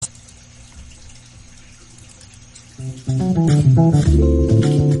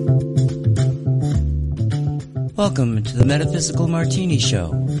Welcome to the Metaphysical Martini Show,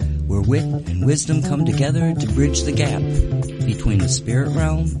 where wit and wisdom come together to bridge the gap between the spirit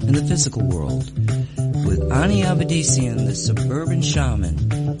realm and the physical world. With Avedissian, the suburban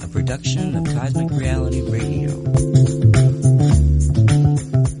shaman, a production of Cosmic Reality Radio.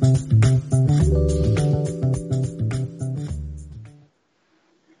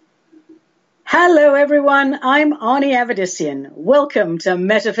 Hello everyone, I'm Avedissian. Welcome to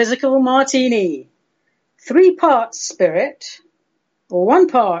Metaphysical Martini. 3 parts spirit, or 1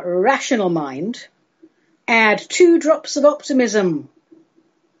 part rational mind, add 2 drops of optimism.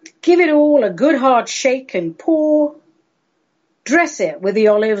 Give it all a good hard shake and pour. Dress it with the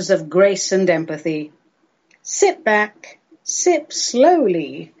olives of grace and empathy. Sit back, sip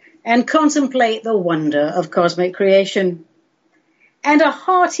slowly, and contemplate the wonder of cosmic creation. And a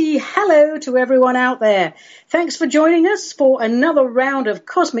hearty hello to everyone out there. Thanks for joining us for another round of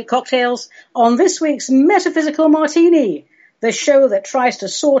cosmic cocktails on this week's Metaphysical Martini, the show that tries to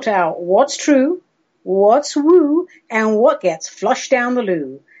sort out what's true, what's woo, and what gets flushed down the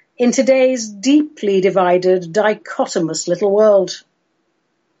loo in today's deeply divided, dichotomous little world.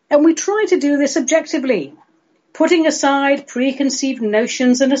 And we try to do this objectively, putting aside preconceived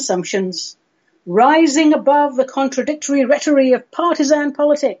notions and assumptions, rising above the contradictory rhetoric of partisan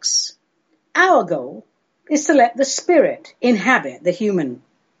politics. Our goal is to let the spirit inhabit the human,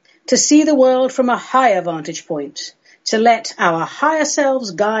 to see the world from a higher vantage point, to let our higher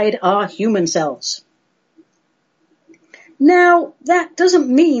selves guide our human selves. Now, that doesn't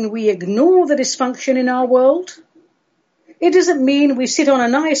mean we ignore the dysfunction in our world. It doesn't mean we sit on a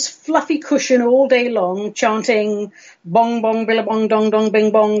nice fluffy cushion all day long chanting bong bong billabong dong dong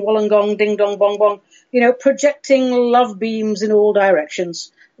bing bong wollongong ding dong bong bong, projecting love beams in all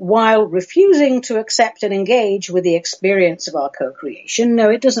directions while refusing to accept and engage with the experience of our co-creation.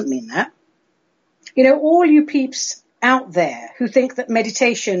 No, it doesn't mean that. All you peeps out there who think that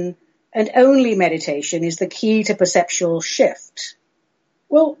meditation and only meditation is the key to perceptual shift.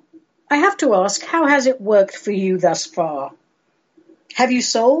 Well, I have to ask, how has it worked for you thus far? Have you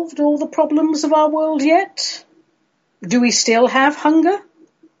solved all the problems of our world yet? Do we still have hunger?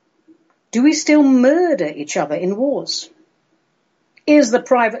 Do we still murder each other in wars? Is the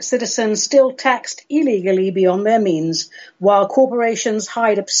private citizen still taxed illegally beyond their means while corporations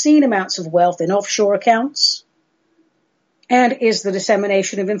hide obscene amounts of wealth in offshore accounts? And is the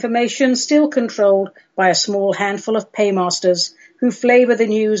dissemination of information still controlled by a small handful of paymasters who flavor the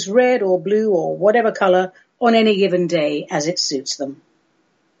news red or blue or whatever color on any given day as it suits them?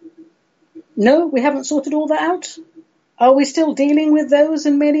 No, we haven't sorted all that out. Are we still dealing with those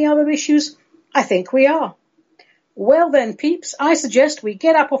and many other issues? I think we are. Well then, peeps, I suggest we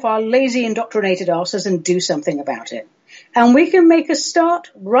get up off our lazy indoctrinated arses and do something about it. And we can make a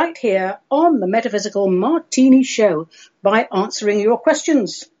start right here on the Metaphysical Martini Show by answering your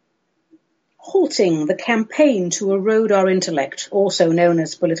questions. Halting the campaign to erode our intellect, also known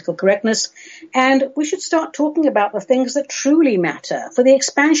as political correctness, and we should start talking about the things that truly matter for the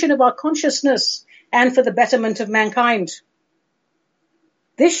expansion of our consciousness and for the betterment of mankind.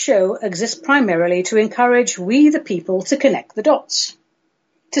 This show exists primarily to encourage we the people to connect the dots,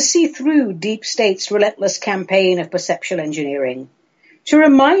 to see through deep state's relentless campaign of perceptual engineering, to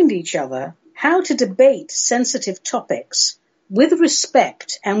remind each other how to debate sensitive topics with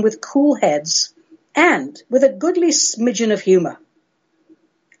respect and with cool heads and with a goodly smidgen of humor.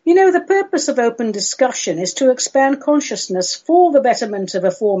 The purpose of open discussion is to expand consciousness for the betterment of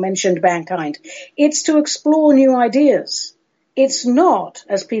aforementioned mankind. It's to explore new ideas. It's not,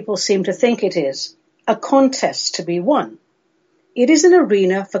 as people seem to think it is, a contest to be won. It is an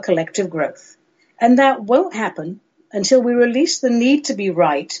arena for collective growth, and that won't happen until we release the need to be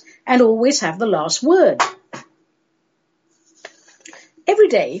right and always have the last word. Every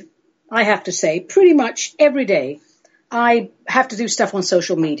day, I have to say, pretty much every day, I have to do stuff on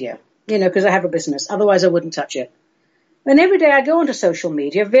social media, because I have a business. Otherwise, I wouldn't touch it. And every day I go onto social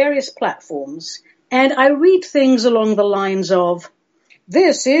media, various platforms, and I read things along the lines of,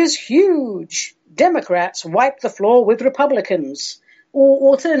 "This is huge. Democrats wipe the floor with Republicans."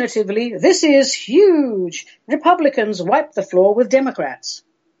 Or alternatively, "This is huge. Republicans wipe the floor with Democrats."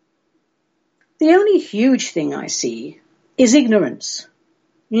 The only huge thing I see is ignorance,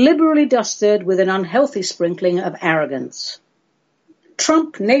 liberally dusted with an unhealthy sprinkling of arrogance.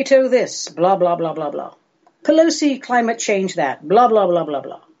 Trump, NATO this, blah, blah, blah, blah, blah. Pelosi, climate change that, blah, blah, blah, blah,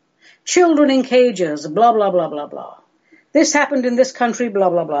 blah. Children in cages, blah, blah, blah, blah, blah. This happened in this country, blah,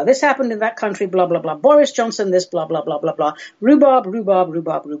 blah, blah. This happened in that country, blah, blah, blah. Boris Johnson, this, blah, blah, blah, blah, blah. Rhubarb, rhubarb,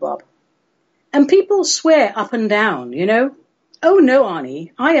 rhubarb, rhubarb. And people swear up and down, Oh no,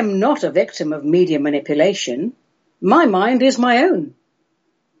 Arnie, I am not a victim of media manipulation. My mind is my own.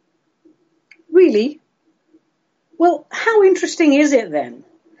 Really? Well, how interesting is it then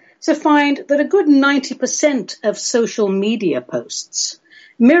to find that a good 90% of social media posts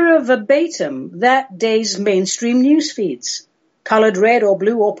mirror verbatim that day's mainstream news feeds, coloured red or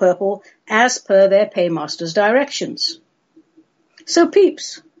blue or purple as per their paymaster's directions. So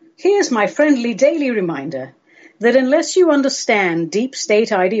peeps, here's my friendly daily reminder that unless you understand deep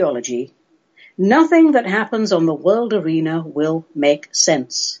state ideology, nothing that happens on the world arena will make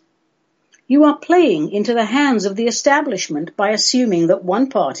sense. You are playing into the hands of the establishment by assuming that one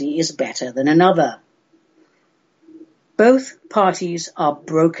party is better than another. Both parties are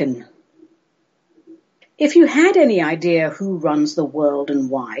broken. If you had any idea who runs the world and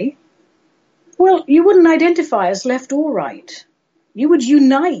why, well, you wouldn't identify as left or right. You would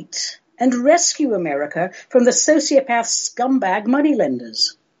unite and rescue America from the sociopath scumbag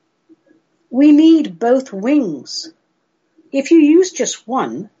moneylenders. We need both wings. If you use just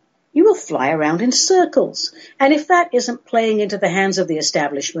one, you will fly around in circles. And if that isn't playing into the hands of the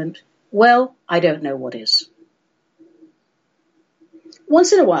establishment, well, I don't know what is.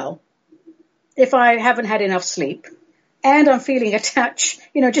 Once in a while, if I haven't had enough sleep and I'm feeling a touch,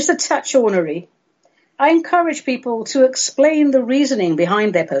 just a touch ornery, I encourage people to explain the reasoning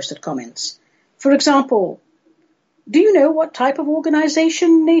behind their posted comments. For example, do you know what type of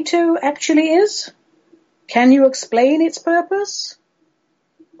organization NATO actually is? Can you explain its purpose?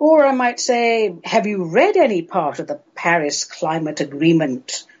 Or I might say, have you read any part of the Paris Climate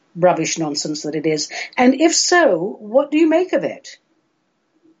Agreement, rubbish nonsense that it is? And if so, what do you make of it?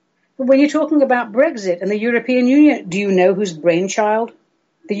 When you're talking about Brexit and the European Union, do you know whose brainchild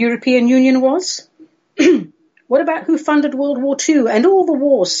the European Union was? What about who funded World War II and all the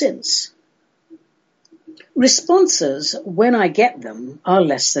wars since? Responses, when I get them, are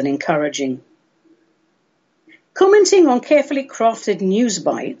less than encouraging. Commenting on carefully crafted news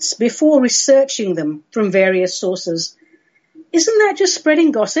bites before researching them from various sources, isn't that just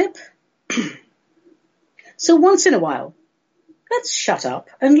spreading gossip? So once in a while, let's shut up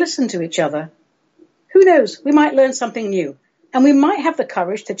and listen to each other. Who knows, we might learn something new. And we might have the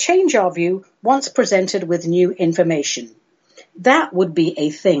courage to change our view once presented with new information. That would be a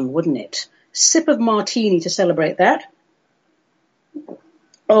thing, wouldn't it? Sip of martini to celebrate that.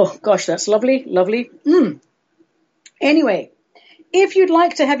 Oh, gosh, that's lovely, lovely. Anyway, if you'd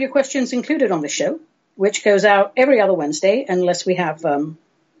like to have your questions included on the show, which goes out every other Wednesday, unless we have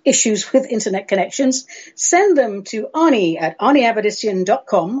issues with internet connections, send them to Arnie at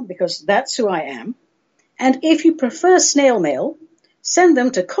ArnieAvedissian.com, because that's who I am. And if you prefer snail mail, send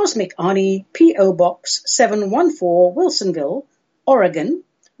them to Cosmic Arnie, P.O. Box 714, Wilsonville, Oregon,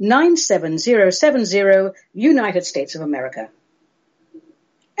 97070, United States of America.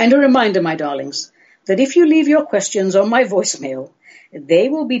 And a reminder, my darlings, that if you leave your questions on my voicemail, they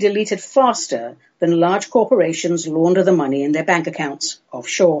will be deleted faster than large corporations launder the money in their bank accounts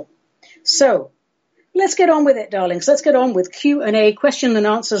offshore. So, let's get on with it, darlings. Let's get on with Q&A, question and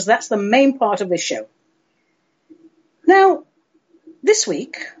answers. That's the main part of this show. Now, this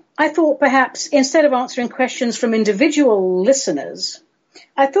week, I thought perhaps instead of answering questions from individual listeners,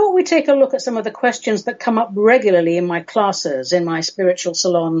 I thought we'd take a look at some of the questions that come up regularly in my classes, in my spiritual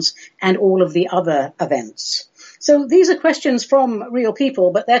salons, and all of the other events. So these are questions from real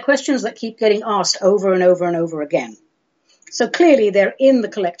people, but they're questions that keep getting asked over and over and over again. So clearly they're in the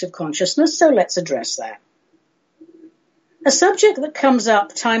collective consciousness, so let's address that. A subject that comes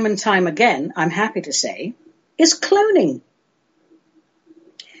up time and time again, I'm happy to say, is cloning.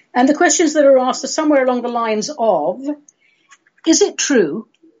 And the questions that are asked are somewhere along the lines of, is it true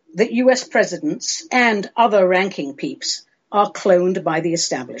that US presidents and other ranking peeps are cloned by the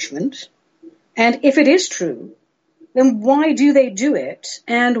establishment? And if it is true, then why do they do it,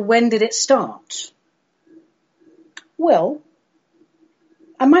 and when did it start? Well,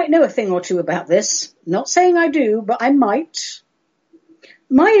 I might know a thing or two about this. Not saying I do, but I might.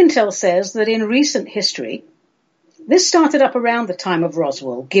 My intel says that in recent history, this started up around the time of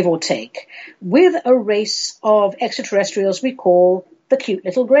Roswell, give or take, with a race of extraterrestrials we call the cute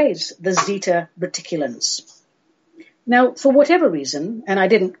little greys, the Zeta Reticulans. Now, for whatever reason, and I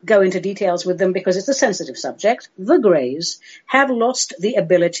didn't go into details with them because it's a sensitive subject, the greys have lost the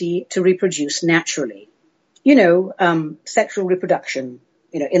ability to reproduce naturally. Sexual reproduction,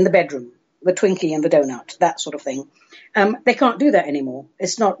 in the bedroom, the Twinkie and the donut, that sort of thing. They can't do that anymore.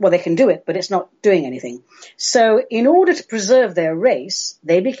 It's not, well, they can do it, but it's not doing anything. So in order to preserve their race,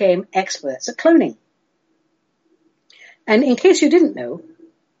 they became experts at cloning. And in case you didn't know,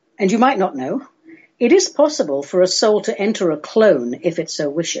 And you might not know, it is possible for a soul to enter a clone if it so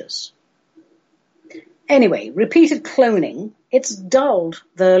wishes. Anyway, repeated cloning, it's dulled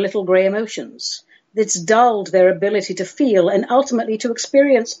the little grey emotions. It's dulled their ability to feel and ultimately to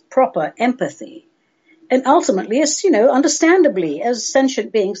experience proper empathy. And ultimately, as understandably, as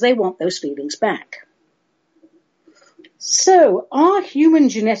sentient beings, they want those feelings back. So our human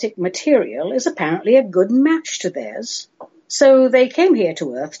genetic material is apparently a good match to theirs. So they came here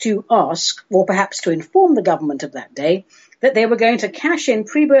to Earth to ask, or perhaps to inform the government of that day, that they were going to cash in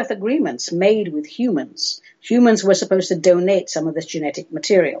pre-birth agreements made with humans. Humans were supposed to donate some of this genetic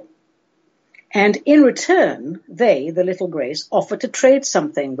material. And in return, they, the little greys, offered to trade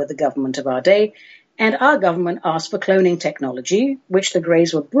something with the government of our day, and our government asked for cloning technology, which the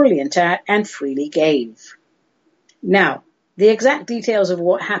greys were brilliant at and freely gave. Now, the exact details of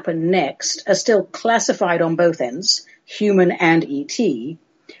what happened next are still classified on both ends, human and ET,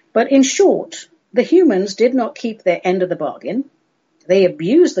 but in short, the humans did not keep their end of the bargain. They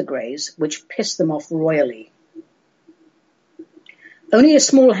abused the greys, which pissed them off royally. Only a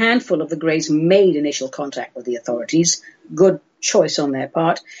small handful of the greys made initial contact with the authorities, good choice on their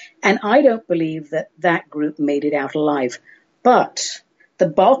part, and I don't believe that that group made it out alive. But the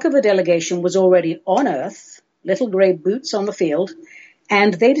bulk of the delegation was already on Earth, little grey boots on the field,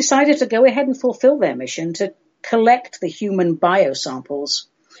 and they decided to go ahead and fulfill their mission to collect the human biosamples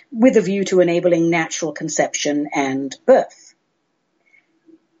with a view to enabling natural conception and birth.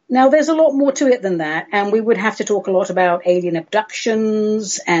 Now, there's a lot more to it than that, and we would have to talk a lot about alien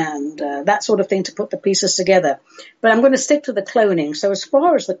abductions and that sort of thing to put the pieces together. But I'm going to stick to the cloning. So as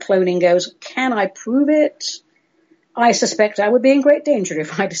far as the cloning goes, can I prove it? I suspect I would be in great danger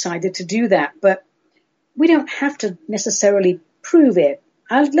if I decided to do that, but we don't have to necessarily prove it.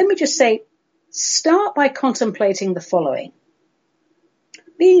 Let me just say, start by contemplating the following.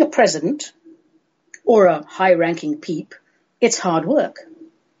 Being a president or a high-ranking peep, it's hard work.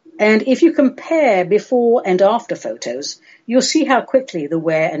 And if you compare before and after photos, you'll see how quickly the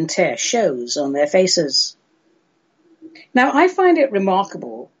wear and tear shows on their faces. Now, I find it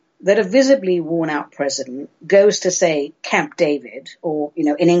remarkable that a visibly worn-out president goes to, say, Camp David, or,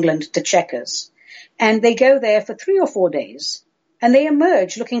 in England, to Chequers, and they go there for 3 or 4 days, and they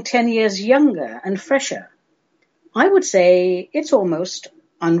emerge looking 10 years younger and fresher. I would say it's almost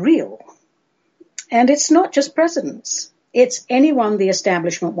unreal. And it's not just presidents. It's anyone the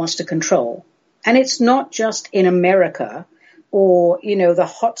establishment wants to control. And it's not just in America or,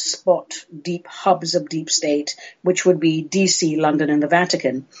 the hotspot deep hubs of deep state, which would be DC, London, and the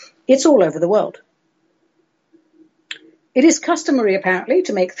Vatican. It's all over the world. It is customary, apparently,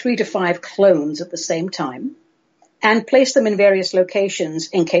 to make 3 to 5 clones at the same time and place them in various locations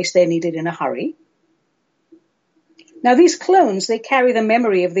in case they're needed in a hurry. Now, these clones, they carry the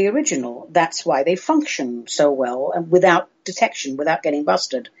memory of the original. That's why they function so well and without detection, without getting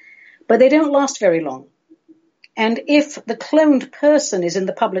busted. But they don't last very long. And if the cloned person is in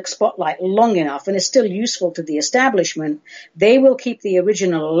the public spotlight long enough and is still useful to the establishment, they will keep the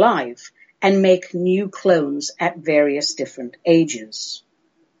original alive and make new clones at various different ages.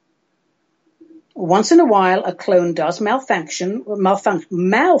 Once in a while, a clone does malfunction,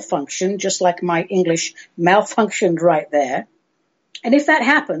 just like my English malfunctioned right there. And if that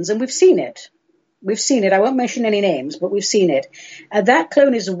happens, and we've seen it, I won't mention any names, but we've seen it, that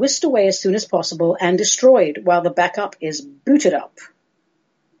clone is whisked away as soon as possible and destroyed while the backup is booted up.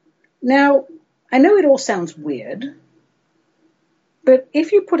 Now, I know it all sounds weird, but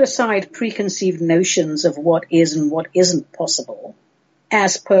if you put aside preconceived notions of what is and what isn't possible,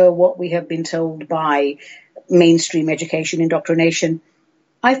 as per what we have been told by mainstream education indoctrination,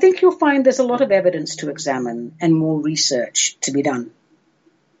 I think you'll find there's a lot of evidence to examine and more research to be done.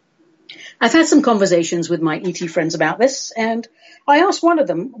 I've had some conversations with my ET friends about this, and I asked one of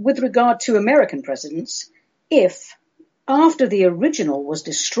them, with regard to American presidents, if, after the original was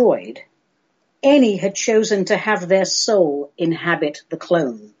destroyed, any had chosen to have their soul inhabit the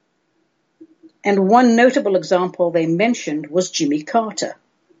clone. And one notable example they mentioned was Jimmy Carter.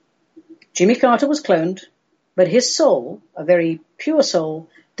 Jimmy Carter was cloned, but his soul, a very pure soul,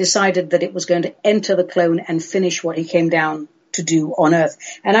 decided that it was going to enter the clone and finish what he came down to do on Earth.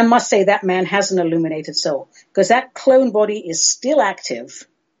 And I must say that man has an illuminated soul, because that clone body is still active,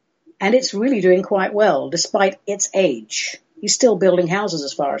 and it's really doing quite well, despite its age. He's still building houses,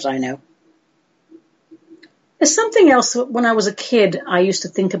 as far as I know. There's something else when I was a kid I used to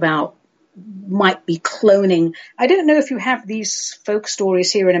think about might be cloning. I don't know if you have these folk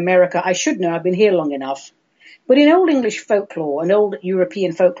stories here in America. I should know. I've been here long enough. But in Old English folklore and old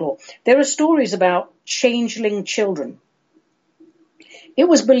European folklore, there are stories about changeling children. It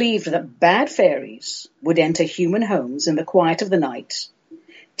was believed that bad fairies would enter human homes in the quiet of the night,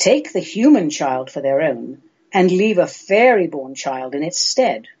 take the human child for their own, and leave a fairy-born child in its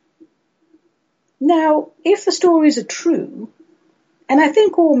stead. Now, if the stories are true, and I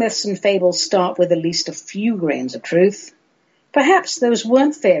think all myths and fables start with at least a few grains of truth, perhaps those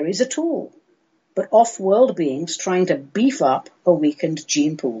weren't fairies at all, but off-world beings trying to beef up a weakened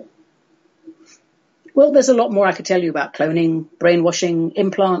gene pool. Well, there's a lot more I could tell you about cloning, brainwashing,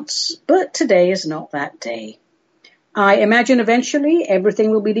 implants, but today is not that day. I imagine eventually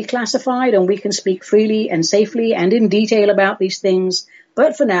everything will be declassified and we can speak freely and safely and in detail about these things,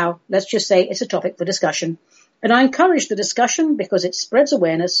 but for now, let's just say it's a topic for discussion. And I encourage the discussion because it spreads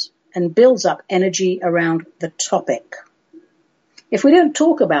awareness and builds up energy around the topic. If we don't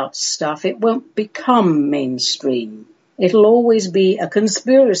talk about stuff, it won't become mainstream. It'll always be a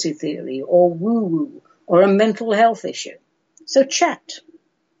conspiracy theory or woo-woo or a mental health issue. So chat.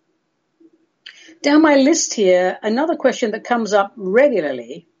 Down my list here, another question that comes up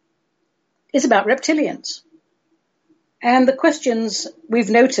regularly is about reptilians. And the questions we've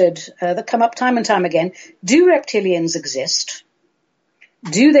noted that come up time and time again, do reptilians exist?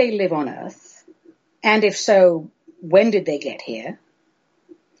 Do they live on Earth? And if so, when did they get here?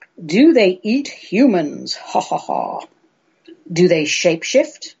 Do they eat humans? Ha ha ha. Do they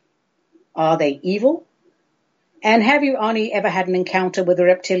shapeshift? Are they evil? And have you, Arnie, ever had an encounter with a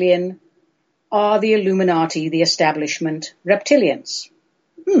reptilian? Are the Illuminati, the establishment, reptilians?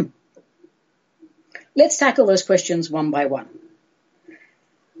 Let's tackle those questions one by one.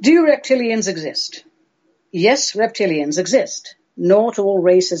 Do reptilians exist? Yes, reptilians exist. Not all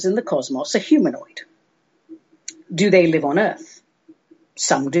races in the cosmos are humanoid. Do they live on Earth?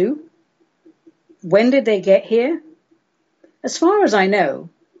 Some do. When did they get here? As far as I know,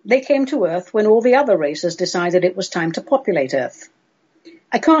 they came to Earth when all the other races decided it was time to populate Earth.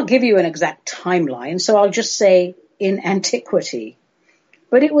 I can't give you an exact timeline, so I'll just say in antiquity.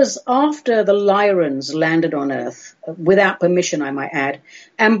 But it was after the Lyrans landed on Earth, without permission I might add,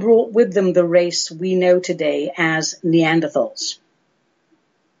 and brought with them the race we know today as Neanderthals.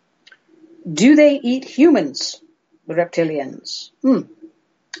 Do they eat humans, the reptilians?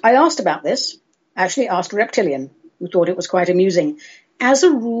 I asked about this, actually asked a reptilian, who thought it was quite amusing. As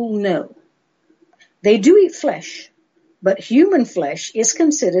a rule, no. They do eat flesh, but human flesh is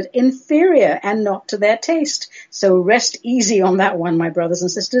considered inferior and not to their taste. So rest easy on that one, my brothers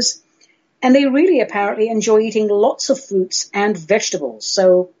and sisters. And they really apparently enjoy eating lots of fruits and vegetables.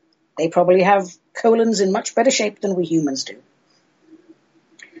 So they probably have colons in much better shape than we humans do.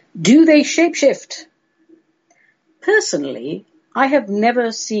 Do they shapeshift? Personally, I have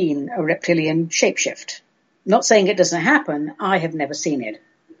never seen a reptilian shapeshift. Not saying it doesn't happen, I have never seen it.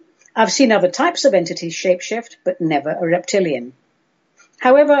 I've seen other types of entities shapeshift, but never a reptilian.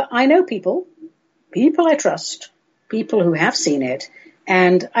 However, I know people I trust, people who have seen it,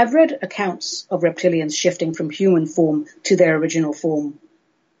 and I've read accounts of reptilians shifting from human form to their original form.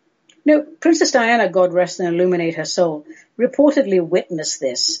 No, Princess Diana, God rest and illuminate her soul, reportedly witnessed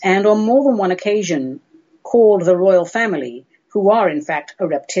this, and on more than one occasion called the royal family, who are in fact a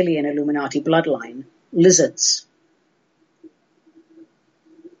reptilian Illuminati bloodline, lizards.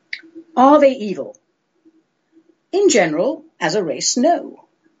 Are they evil? In general, as a race, no.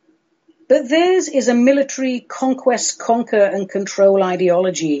 But theirs is a military conquest, conquer and control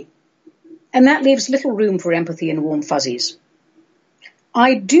ideology, and that leaves little room for empathy and warm fuzzies.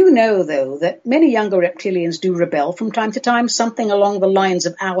 I do know, though, that many younger reptilians do rebel from time to time, something along the lines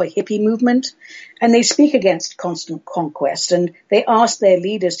of our hippie movement, and they speak against constant conquest, and they ask their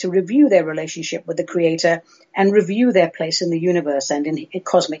leaders to review their relationship with the Creator and review their place in the universe and in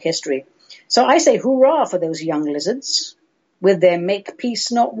cosmic history. So I say hurrah for those young lizards, with their make peace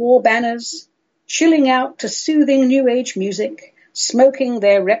not war banners, chilling out to soothing new age music, smoking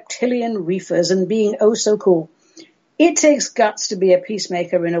their reptilian reefers and being oh so cool. It takes guts to be a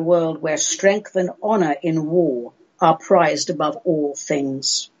peacemaker in a world where strength and honor in war are prized above all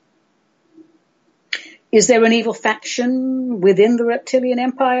things. Is there an evil faction within the reptilian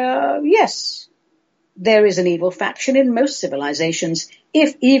empire? Yes. There is an evil faction in most civilizations,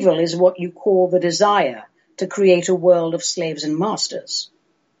 if evil is what you call the desire to create a world of slaves and masters.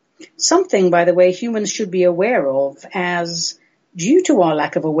 Something, by the way, humans should be aware of, as due to our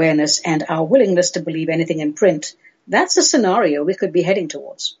lack of awareness and our willingness to believe anything in print, that's a scenario we could be heading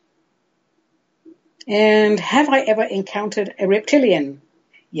towards. And have I ever encountered a reptilian?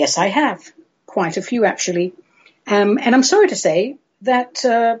 Yes, I have. Quite a few, actually. And I'm sorry to say that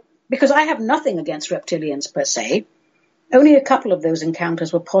because I have nothing against reptilians per se, only a couple of those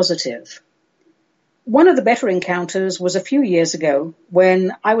encounters were positive. One of the better encounters was a few years ago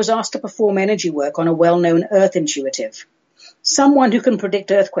when I was asked to perform energy work on a well-known earth intuitive, someone who can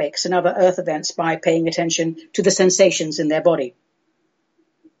predict earthquakes and other earth events by paying attention to the sensations in their body,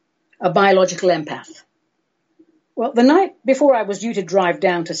 a biological empath. Well, the night before I was due to drive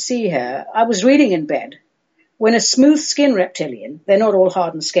down to see her, I was reading in bed when a smooth-skinned reptilian, they're not all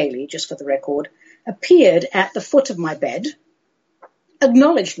hard and scaly, just for the record, appeared at the foot of my bed,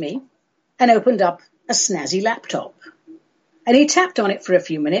 acknowledged me, and opened up a snazzy laptop. And he tapped on it for a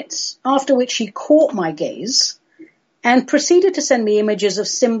few minutes, after which he caught my gaze and proceeded to send me images of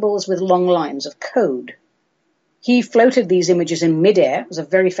symbols with long lines of code. He floated these images in midair. It was a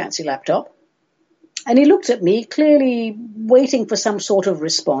very fancy laptop. And he looked at me, clearly waiting for some sort of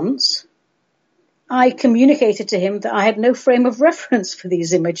response. I communicated to him that I had no frame of reference for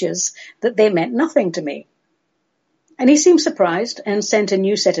these images, that they meant nothing to me. And he seemed surprised and sent a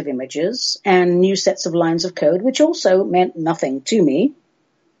new set of images and new sets of lines of code, which also meant nothing to me.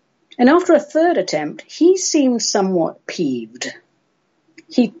 And after a third attempt, he seemed somewhat peeved.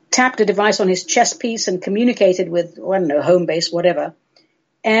 He tapped a device on his chest piece and communicated with, I don't know, home base, whatever.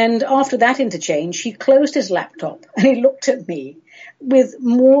 And after that interchange, he closed his laptop and he looked at me with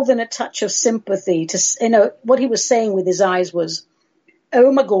more than a touch of sympathy. What he was saying with his eyes was,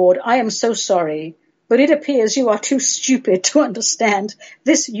 "Oh my God, I am so sorry, but it appears you are too stupid to understand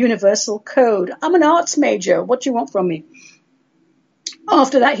this universal code. I'm an arts major. What do you want from me?"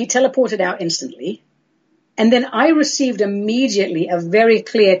 After that, he teleported out instantly. And then I received immediately a very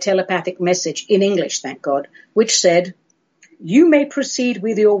clear telepathic message in English, thank God, which said, "You may proceed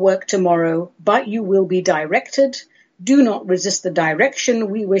with your work tomorrow, but you will be directed. Do not resist the direction.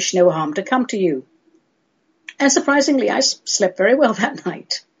 We wish no harm to come to you." And surprisingly, I slept very well that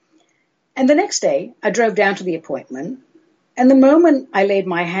night. And the next day, I drove down to the appointment. And the moment I laid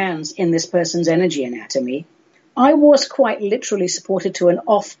my hands in this person's energy anatomy, I was quite literally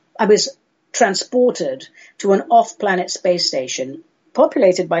I was transported to an off-planet space station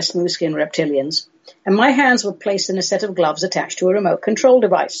populated by smooth-skinned reptilians, and my hands were placed in a set of gloves attached to a remote control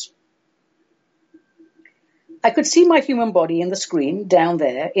device. I could see my human body in the screen down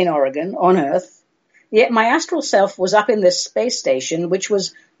there in Oregon, on Earth, yet my astral self was up in this space station, which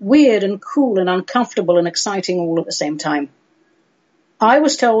was weird and cool and uncomfortable and exciting all at the same time. I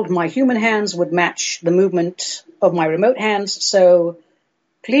was told my human hands would match the movement of my remote hands, so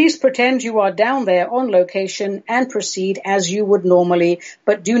please pretend you are down there on location and proceed as you would normally,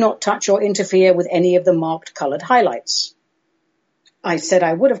 but do not touch or interfere with any of the marked colored highlights. I said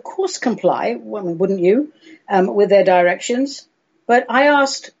I would, of course, comply, wouldn't you, with their directions. But I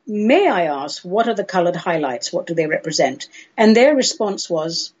asked, may I ask, what are the colored highlights? What do they represent? And their response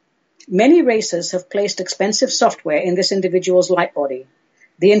was, many races have placed expensive software in this individual's light body.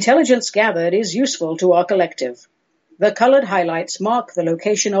 The intelligence gathered is useful to our collective. The colored highlights mark the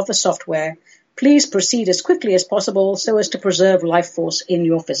location of the software. Please proceed as quickly as possible so as to preserve life force in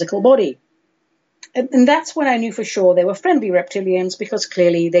your physical body. And that's when I knew for sure they were friendly reptilians, because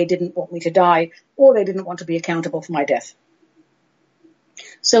clearly they didn't want me to die or they didn't want to be accountable for my death.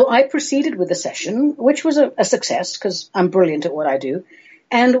 So I proceeded with the session, which was a success because I'm brilliant at what I do.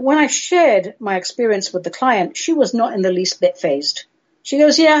 And when I shared my experience with the client, she was not in the least bit fazed. She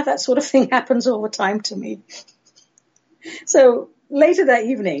goes, "Yeah, that sort of thing happens all the time to me." So later that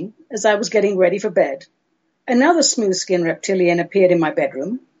evening, as I was getting ready for bed, another smooth-skinned reptilian appeared in my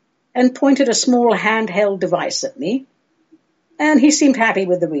bedroom and pointed a small handheld device at me. And he seemed happy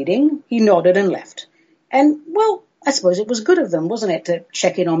with the reading. He nodded and left. And, well, I suppose it was good of them, wasn't it, to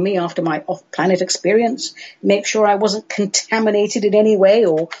check in on me after my off-planet experience, make sure I wasn't contaminated in any way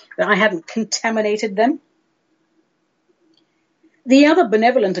or that I hadn't contaminated them. The other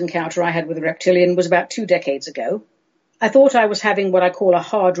benevolent encounter I had with a reptilian was about 2 decades ago. I thought I was having what I call a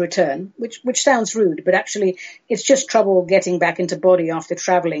hard return, which sounds rude, but actually it's just trouble getting back into body after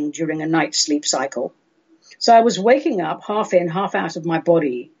traveling during a night sleep cycle. So I was waking up half in, half out of my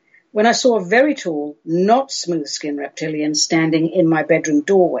body when I saw a very tall, not smooth-skinned reptilian standing in my bedroom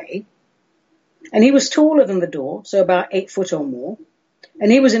doorway. And he was taller than the door, so about 8 foot or more.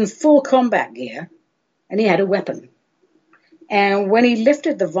 And he was in full combat gear, and he had a weapon. And when he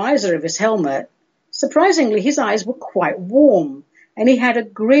lifted the visor of his helmet, surprisingly, his eyes were quite warm, and he had a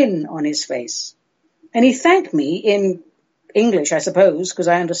grin on his face. And he thanked me in English, I suppose, because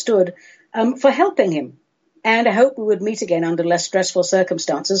I understood, for helping him. And I hoped we would meet again under less stressful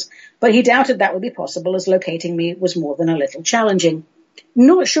circumstances, but he doubted that would be possible as locating me was more than a little challenging.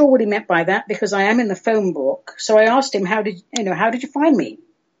 Not sure what he meant by that because I am in the phone book. So I asked him, how did you find me?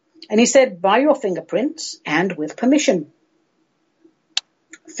 And he said, by your fingerprints and with permission.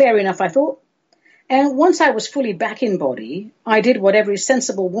 Fair enough, I thought. And once I was fully back in body, I did what every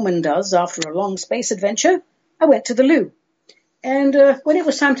sensible woman does after a long space adventure. I went to the loo. And when it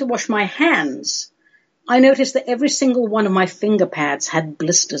was time to wash my hands, I noticed that every single one of my finger pads had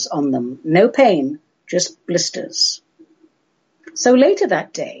blisters on them. No pain, just blisters. So later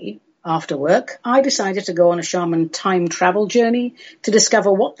that day, after work, I decided to go on a shaman time travel journey to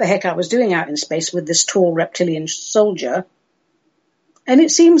discover what the heck I was doing out in space with this tall reptilian soldier. And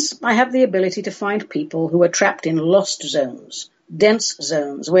it seems I have the ability to find people who are trapped in lost zones, dense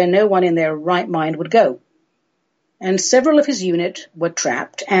zones, where no one in their right mind would go. And several of his unit were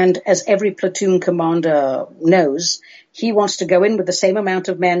trapped, and as every platoon commander knows, he wants to go in with the same amount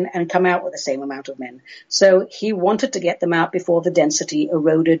of men and come out with the same amount of men. So he wanted to get them out before the density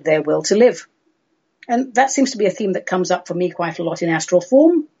eroded their will to live. And that seems to be a theme that comes up for me quite a lot in astral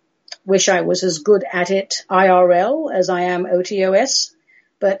form. Wish I was as good at it IRL as I am OTOS,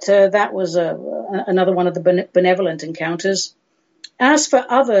 but that was another one of the benevolent encounters. As for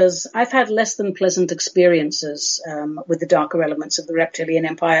others, I've had less than pleasant experiences with the darker elements of the reptilian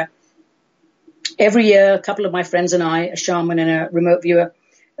empire. Every year, a couple of my friends and I, a shaman and a remote viewer,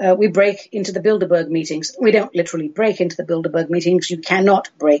 we break into the Bilderberg meetings. We don't literally break into the Bilderberg meetings. You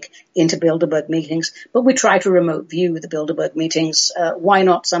cannot break into Bilderberg meetings, but we try to remote view the Bilderberg meetings. Why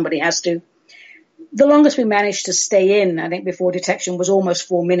not? Somebody has to. The longest we managed to stay in, I think, before detection was almost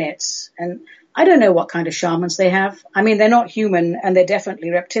 4 minutes. And I don't know what kind of shamans they have. I mean, they're not human and they're definitely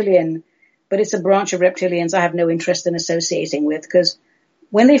reptilian, but it's a branch of reptilians I have no interest in associating with, because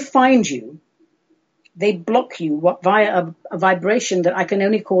when they find you, they block you via a vibration that I can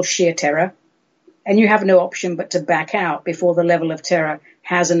only call sheer terror, and you have no option but to back out before the level of terror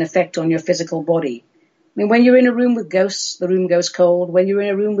has an effect on your physical body. I mean, when you're in a room with ghosts, the room goes cold. When you're in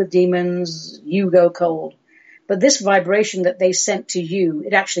a room with demons, you go cold. But this vibration that they sent to you,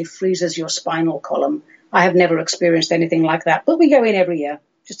 it actually freezes your spinal column. I have never experienced anything like that, but we go in every year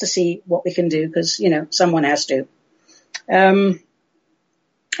just to see what we can do because, you know, someone has to.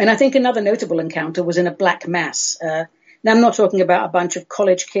 And I think another notable encounter was in a black mass. Now, I'm not talking about a bunch of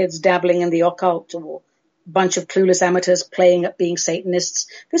college kids dabbling in the occult or a bunch of clueless amateurs playing at being Satanists.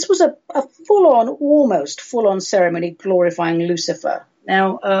 This was a full-on, almost full-on ceremony glorifying Lucifer.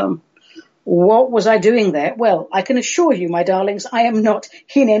 Now, what was I doing there? Well, I can assure you, my darlings, I am not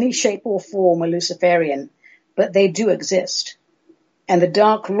in any shape or form a Luciferian, but they do exist. And the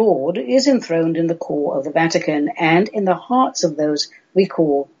Dark Lord is enthroned in the core of the Vatican and in the hearts of those we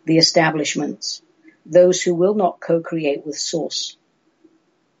call the establishments, those who will not co-create with Source.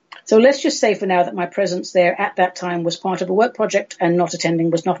 So let's just say for now that my presence there at that time was part of a work project and not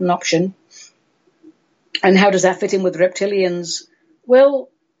attending was not an option. And how does that fit in with reptilians? Well,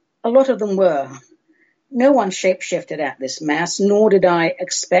 a lot of them were. No one shapeshifted at this mass, nor did I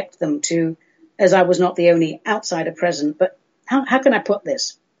expect them to, as I was not the only outsider present. But how can I put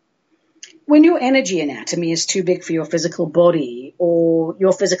this? When your energy anatomy is too big for your physical body, or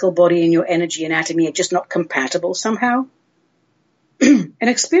your physical body and your energy anatomy are just not compatible somehow, an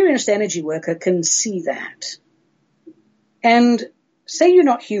experienced energy worker can see that. And say you're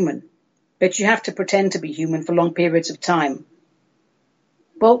not human, but you have to pretend to be human for long periods of time.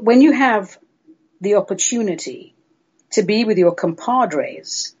 Well, when you have the opportunity to be with your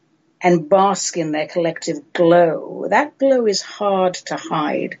compadres and bask in their collective glow, that glow is hard to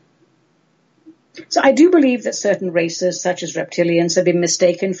hide. So I do believe that certain races, such as reptilians, have been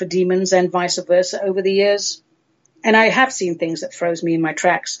mistaken for demons and vice versa over the years. And I have seen things that froze me in my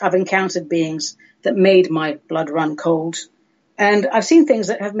tracks. I've encountered beings that made my blood run cold. And I've seen things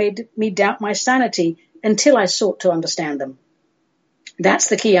that have made me doubt my sanity until I sought to understand them. That's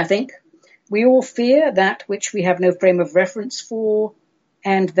the key, I think. We all fear that which we have no frame of reference for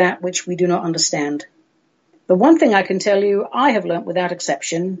and that which we do not understand. The one thing I can tell you, I have learnt without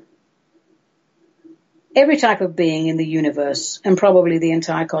exception, every type of being in the universe, and probably the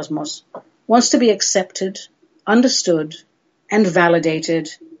entire cosmos, wants to be accepted, understood, and validated,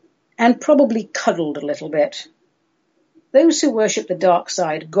 and probably cuddled a little bit. Those who worship the dark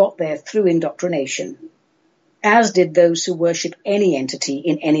side got there through indoctrination, as did those who worship any entity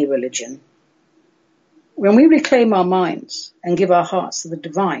in any religion. When we reclaim our minds and give our hearts to the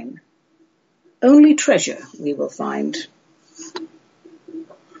divine, only treasure we will find.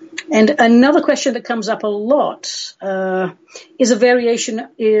 And another question that comes up a lot is a variation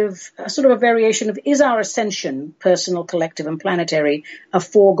of, is our ascension, personal, collective, and planetary, a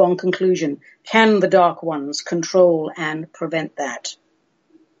foregone conclusion? Can the Dark Ones control and prevent that?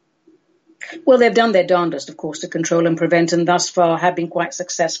 Well, they've done their darndest, of course, to control and prevent, and thus far have been quite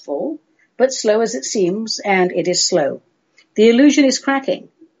successful, but slow as it seems, and it is slow. The illusion is cracking.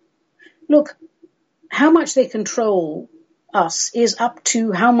 Look, how much they control us is up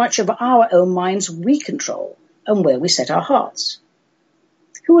to how much of our own minds we control and where we set our hearts.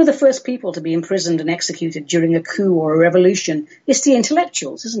 Who are the first people to be imprisoned and executed during a coup or a revolution? It's the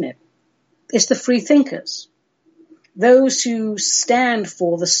intellectuals, isn't it? It's the free thinkers. Those who stand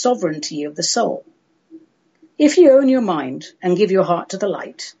for the sovereignty of the soul. If you own your mind and give your heart to the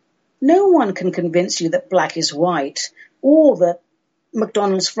light, no one can convince you that black is white or that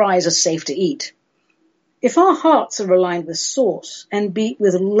McDonald's fries are safe to eat. If our hearts are aligned with source and beat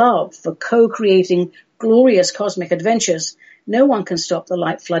with love for co-creating glorious cosmic adventures, no one can stop the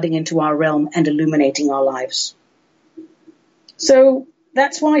light flooding into our realm and illuminating our lives. So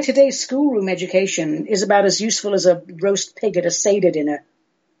that's why today's schoolroom education is about as useful as a roast pig at a Seder dinner.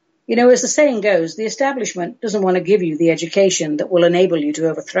 You know, as the saying goes, the establishment doesn't want to give you the education that will enable you to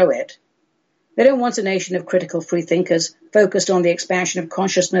overthrow it. They don't want a nation of critical free thinkers focused on the expansion of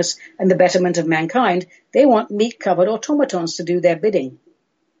consciousness and the betterment of mankind. They want meat-covered automatons to do their bidding.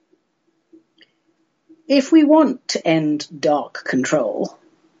 If we want to end dark control,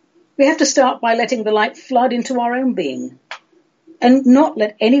 we have to start by letting the light flood into our own being and not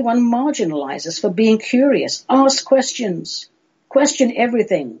let anyone marginalize us for being curious. Ask questions. Question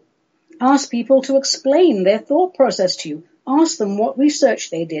everything. Ask people to explain their thought process to you. Ask them what research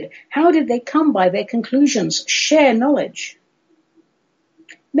they did. How did they come by their conclusions? Share knowledge.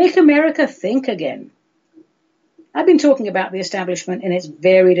 Make America think again. I've been talking about the establishment in its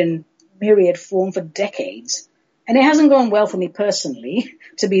varied and myriad form for decades, and it hasn't gone well for me personally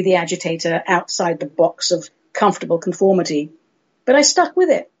to be the agitator outside the box of comfortable conformity, but I stuck with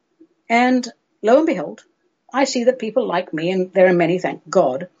it. And lo and behold, I see that people like me, and there are many, thank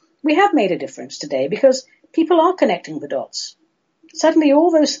God, we have made a difference today because people are connecting the dots. Suddenly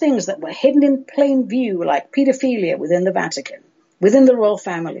all those things that were hidden in plain view, like pedophilia within the Vatican, within the royal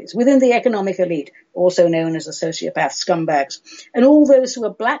families, within the economic elite, also known as the sociopath scumbags, and all those who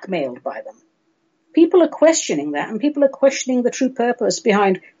are blackmailed by them. People are questioning that, and people are questioning the true purpose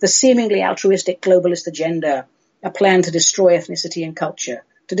behind the seemingly altruistic globalist agenda, a plan to destroy ethnicity and culture,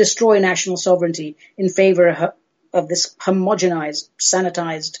 to destroy national sovereignty in favor of this homogenized,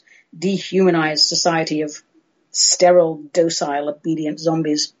 sanitized, dehumanized society of sterile, docile, obedient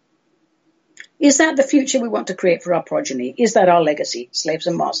zombies. Is that the future we want to create for our progeny? Is that our legacy, slaves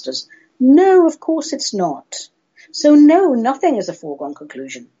and masters? No, of course it's not. So no, nothing is a foregone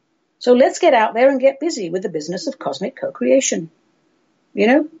conclusion. So let's get out there and get busy with the business of cosmic co-creation. You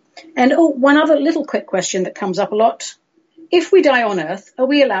know? And one other little quick question that comes up a lot. If we die on Earth, are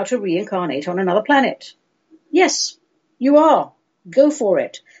we allowed to reincarnate on another planet? Yes, you are. Go for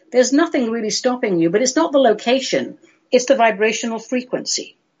it. There's nothing really stopping you, but it's not the location. It's the vibrational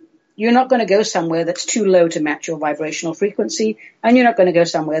frequency. You're not going to go somewhere that's too low to match your vibrational frequency, and you're not going to go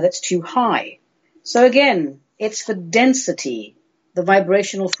somewhere that's too high. So again, it's the density, the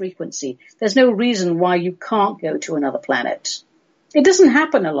vibrational frequency. There's no reason why you can't go to another planet. It doesn't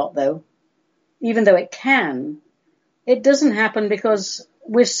happen a lot, though. Even though it can, it doesn't happen because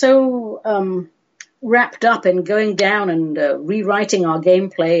we're so wrapped up in going down and rewriting our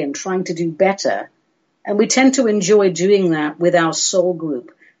gameplay and trying to do better. And we tend to enjoy doing that with our soul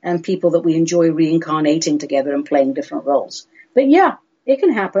group and people that we enjoy reincarnating together and playing different roles. But yeah, it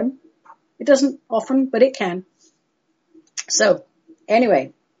can happen. It doesn't often, but it can. So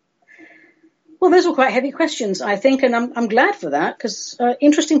anyway, well, those were quite heavy questions, I think, and I'm glad for that because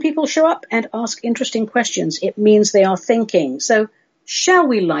interesting people show up and ask interesting questions. It means they are thinking. So shall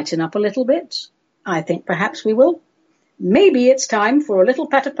we lighten up a little bit? I think perhaps we will. Maybe it's time for a little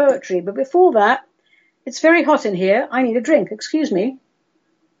pat of poetry, but before that, it's very hot in here. I need a drink. Excuse me.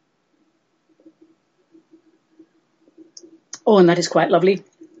 Oh, and that is quite lovely.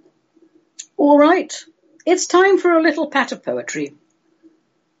 All right. It's time for a little pat of poetry.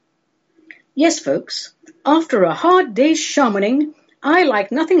 Yes, folks, after a hard day's shamaning, I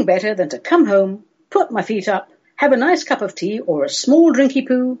like nothing better than to come home, put my feet up, have a nice cup of tea or a small drinky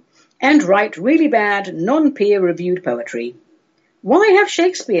poo, and write really bad, non-peer-reviewed poetry. Why have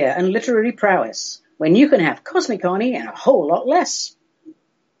Shakespeare and literary prowess when you can have Cosmic Arnie and a whole lot less?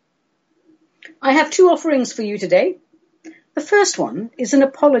 I have two offerings for you today. The first one is an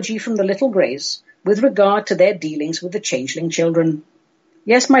apology from the Little Greys with regard to their dealings with the changeling children.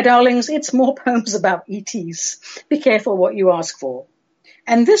 Yes, my darlings, it's more poems about ETs. Be careful what you ask for.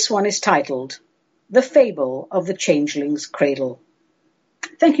 And this one is titled, The Fable of the Changeling's Cradle.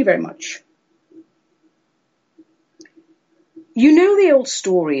 Thank you very much. You know the old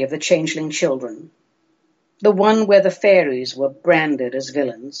story of the changeling children, the one where the fairies were branded as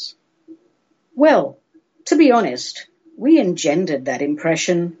villains? Well, to be honest, we engendered that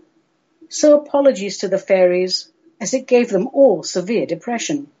impression. So apologies to the fairies, as it gave them all severe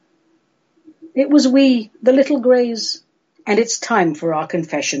depression. It was we, the little greys, and it's time for our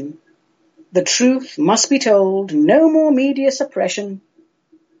confession. The truth must be told, no more media suppression.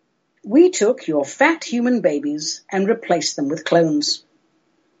 We took your fat human babies and replaced them with clones.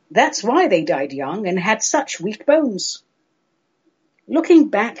 That's why they died young and had such weak bones. Looking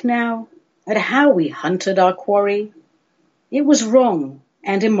back now at how we hunted our quarry, it was wrong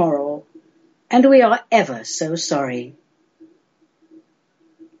and immoral, and we are ever so sorry.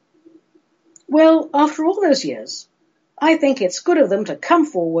 Well, after all those years, I think it's good of them to come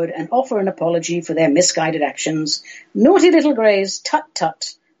forward and offer an apology for their misguided actions. Naughty little greys,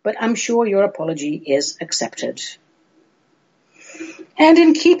 tut-tut, but I'm sure your apology is accepted. And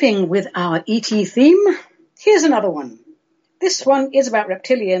in keeping with our ET theme, here's another one. This one is about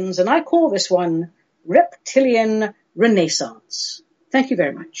reptilians, and I call this one Reptilian Renaissance. Thank you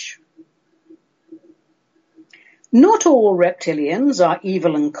very much. Not all reptilians are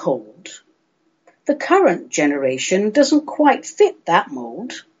evil and cold. The current generation doesn't quite fit that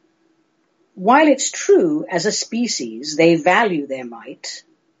mold. While it's true, as a species, they value their might,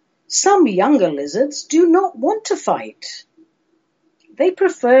 some younger lizards do not want to fight. They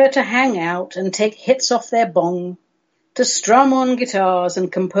prefer to hang out and take hits off their bong, to strum on guitars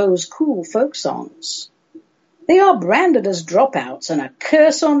and compose cool folk songs. They are branded as dropouts and a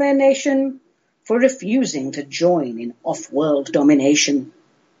curse on their nation for refusing to join in off-world domination.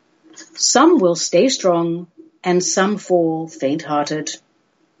 Some will stay strong and some fall faint-hearted.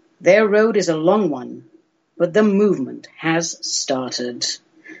 Their road is a long one, but the movement has started.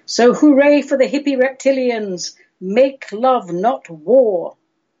 So hooray for the hippie reptilians, make love, not war.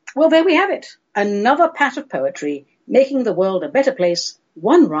 Well, there we have it, another pat of poetry, making the world a better place,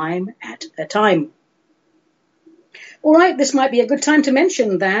 one rhyme at a time. All right, this might be a good time to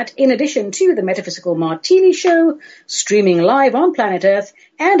mention that in addition to the Metaphysical Martini Show, streaming live on planet Earth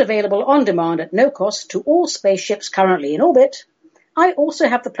and available on demand at no cost to all spaceships currently in orbit, I also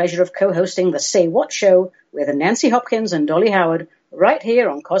have the pleasure of co-hosting the Say What Show with Nancy Hopkins and Dolly Howard right here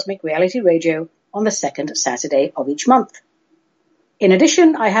on Cosmic Reality Radio on the second Saturday of each month. In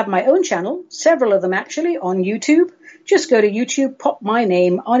addition, I have my own channel, several of them actually, on YouTube. Just go to YouTube, pop my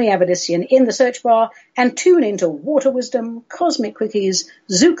name, Ani Avedissian, in the search bar and tune into Water Wisdom, Cosmic Quickies,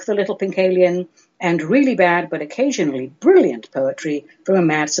 Zook the Little Pink Alien, and really bad but occasionally brilliant poetry from a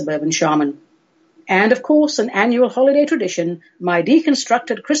mad suburban shaman. And, of course, an annual holiday tradition, my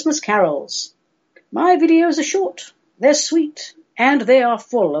deconstructed Christmas carols. My videos are short, they're sweet, and they are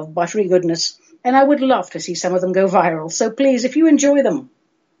full of buttery goodness, and I would love to see some of them go viral. So please, if you enjoy them,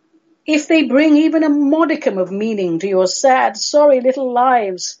 if they bring even a modicum of meaning to your sad, sorry little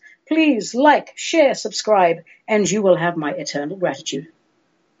lives, please like, share, subscribe, and you will have my eternal gratitude.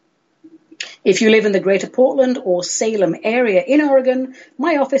 If you live in the greater Portland or Salem area in Oregon,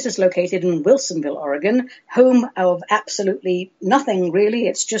 my office is located in Wilsonville, Oregon, home of absolutely nothing really.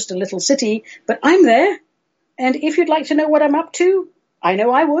 It's just a little city, but I'm there. And if you'd like to know what I'm up to, I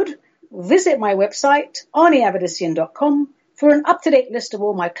know I would. Visit my website, aniavedissian.com, for an up-to-date list of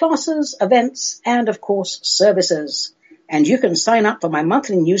all my classes, events, and, of course, services. And you can sign up for my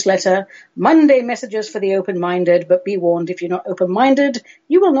monthly newsletter, Monday Messages for the Open-Minded, but be warned, if you're not open-minded,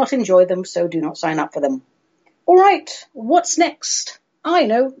 you will not enjoy them, so do not sign up for them. All right, what's next? I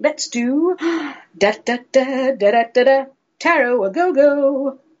know, let's do da-da-da-da-da-da-da, tarot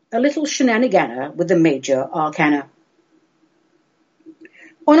a-go-go, a little shenanigana with the major arcana.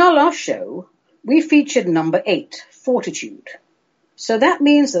 On our last show, we featured number 8, Fortitude. So that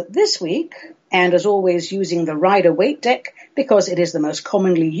means that this week, and as always using the Rider-Waite deck because it is the most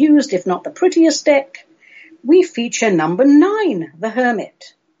commonly used, if not the prettiest deck, we feature number 9, the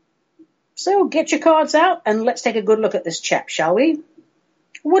Hermit. So get your cards out and let's take a good look at this chap, shall we?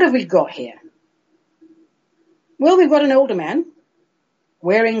 What have we got here? Well, we've got an older man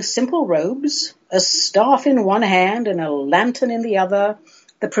wearing simple robes, a staff in one hand and a lantern in the other,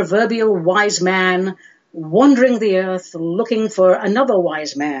 the proverbial wise man wandering the earth looking for another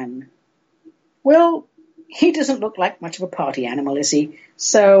wise man. Well, he doesn't look like much of a party animal, is he?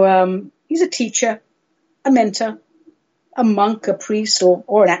 So he's a teacher, a mentor, a monk, a priest,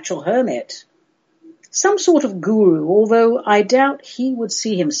 or an actual hermit. Some sort of guru, although I doubt he would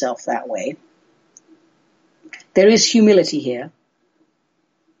see himself that way. There is humility here.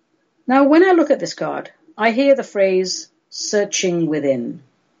 Now, when I look at this card, I hear the phrase, searching within.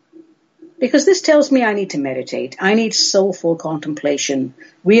 Because this tells me I need to meditate. I need soulful contemplation,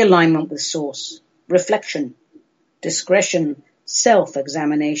 realignment with source, reflection, discretion,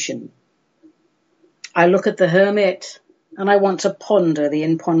 self-examination. I look at the hermit and I want to ponder the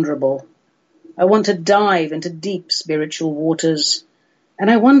imponderable. I want to dive into deep spiritual waters,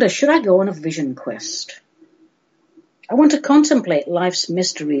 and I wonder, should I go on a vision quest? I want to contemplate life's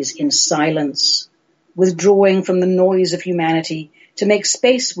mysteries in silence, withdrawing from the noise of humanity to make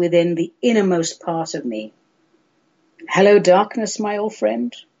space within the innermost part of me. Hello, darkness, my old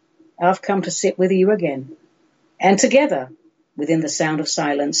friend. I've come to sit with you again. And together, within the sound of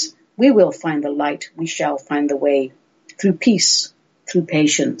silence, we will find the light, we shall find the way, through peace, through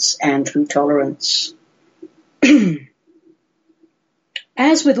patience, and through tolerance.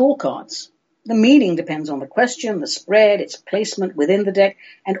 As with all cards, the meaning depends on the question, the spread, its placement within the deck,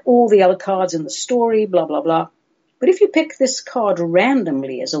 and all the other cards in the story, blah, blah, blah. But if you pick this card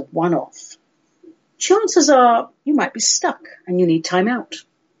randomly as a one-off, chances are you might be stuck and you need time out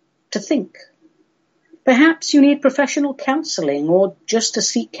to think. Perhaps you need professional counseling or just to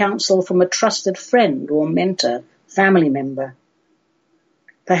seek counsel from a trusted friend or mentor, family member.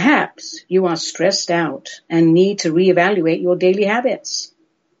 Perhaps you are stressed out and need to reevaluate your daily habits,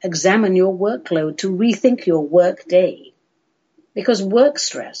 examine your workload, to rethink your work day. Because work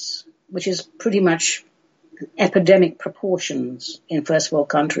stress, which is pretty much epidemic proportions in first world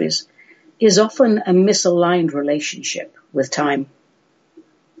countries, is often a misaligned relationship with time.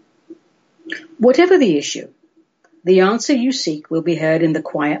 Whatever the issue, the answer you seek will be heard in the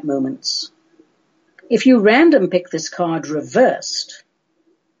quiet moments. If you random pick this card reversed,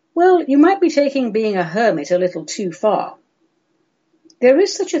 well, you might be taking being a hermit a little too far. There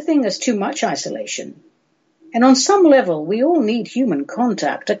is such a thing as too much isolation. And on some level, we all need human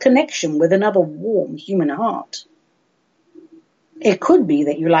contact, a connection with another warm human heart. It could be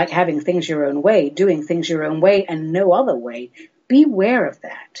that you like having things your own way, doing things your own way, and no other way. Beware of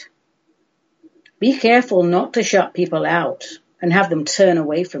that. Be careful not to shut people out and have them turn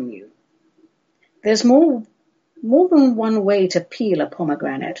away from you. There's more than one way to peel a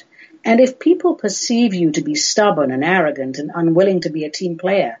pomegranate, and if people perceive you to be stubborn and arrogant and unwilling to be a team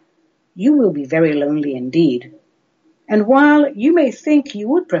player, you will be very lonely indeed. And while you may think you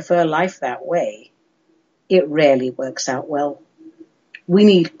would prefer life that way, it rarely works out well. We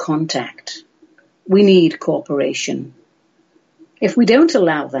need contact. We need cooperation. If we don't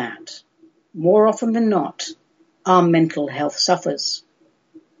allow that, more often than not, our mental health suffers.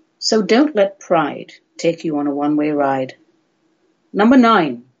 So don't let pride take you on a one-way ride. Number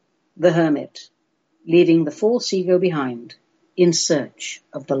 9, the hermit, leaving the false ego behind in search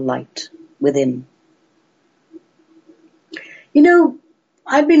of the light within. You know,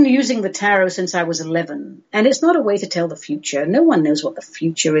 I've been using the tarot since I was 11, and it's not a way to tell the future. No one knows what the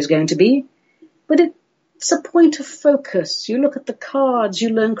future is going to be, but it's a point of focus. You look at the cards, you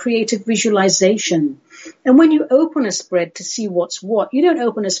learn creative visualization, and when you open a spread to see what's what, you don't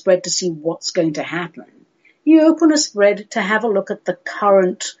open a spread to see what's going to happen. You open a spread to have a look at the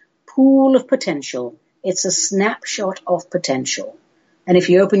current pool of potential. It's a snapshot of potential. And if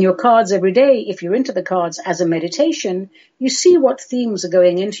you open your cards every day, if you're into the cards as a meditation, you see what themes are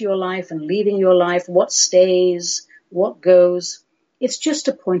going into your life and leaving your life, what stays, what goes. It's just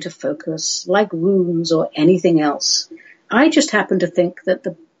a point of focus, like runes or anything else. I just happen to think that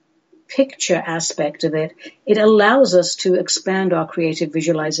the picture aspect of it allows us to expand our creative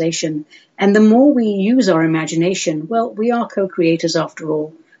visualization. And the more we use our imagination, well, we are co-creators after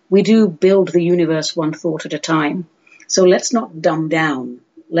all. We do build the universe one thought at a time. So let's not dumb down.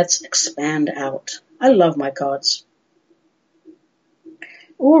 Let's expand out. I love my cards.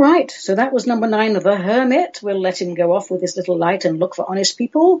 All right, so that was number 9, the hermit. We'll let him go off with his little light and look for honest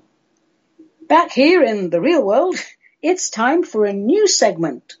people. Back here in the real world, it's time for a new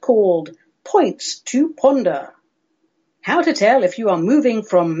segment called Points to Ponder. How to tell if you are moving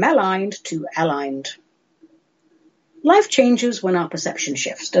from maligned to aligned. Life changes when our perception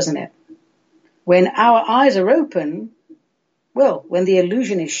shifts, doesn't it? When our eyes are open, well, when the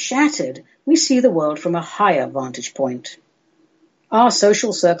illusion is shattered, we see the world from a higher vantage point. Our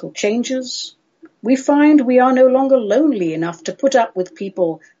social circle changes. We find we are no longer lonely enough to put up with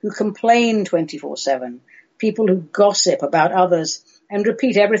people who complain 24/7, people who gossip about others and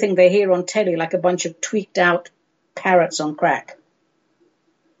repeat everything they hear on telly like a bunch of tweaked out parrots on crack.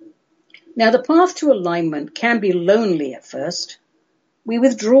 Now, the path to alignment can be lonely at first. We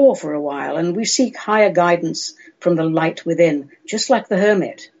withdraw for a while and we seek higher guidance from the light within, just like the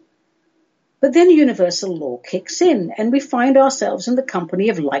hermit. But then universal law kicks in and we find ourselves in the company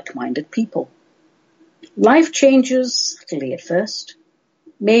of like-minded people. Life changes subtly at first.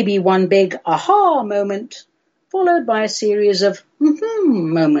 Maybe one big aha moment, followed by a series of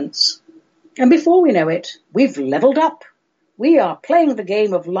moments. And before we know it, we've leveled up. We are playing the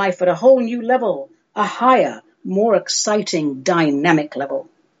game of life at a whole new level, a higher, more exciting, dynamic level.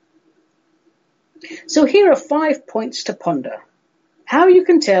 So here are 5 points to ponder. How you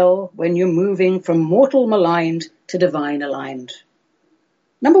can tell when you're moving from mortal maligned to divine aligned.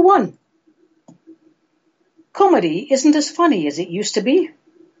 Number 1. Comedy isn't as funny as it used to be.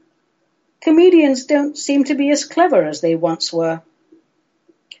 Comedians don't seem to be as clever as they once were.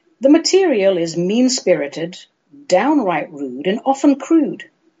 The material is mean-spirited, downright rude, and often crude,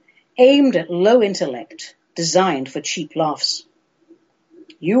 aimed at low intellect, designed for cheap laughs.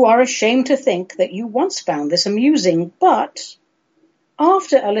 You are ashamed to think that you once found this amusing, but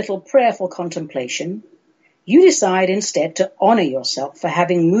after a little prayerful contemplation, you decide instead to honor yourself for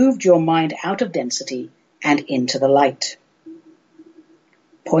having moved your mind out of density and into the light.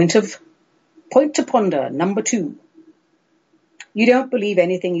 Point to ponder, number 2. You don't believe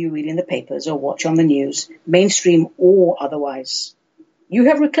anything you read in the papers or watch on the news, mainstream or otherwise. You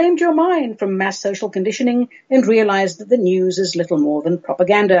have reclaimed your mind from mass social conditioning and realized that the news is little more than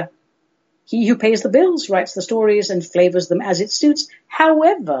propaganda. He who pays the bills writes the stories and flavors them as it suits.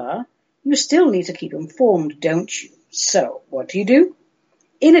 However, you still need to keep informed, don't you? So, what do?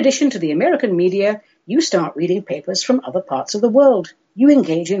 In addition to the American media, you start reading papers from other parts of the world. You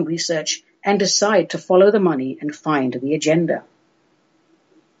engage in research and decide to follow the money and find the agenda.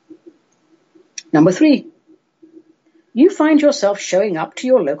 Number 3. You find yourself showing up to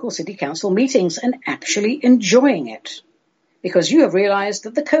your local city council meetings and actually enjoying it, because you have realized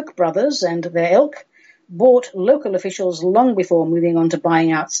that the Koch brothers and their ilk bought local officials long before moving on to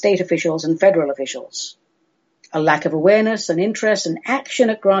buying out state officials and federal officials. A lack of awareness and interest and action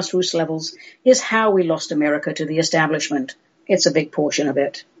at grassroots levels is how we lost America to the establishment. It's a big portion of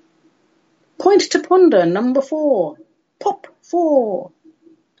it. Point to ponder, number 4. Pop 4.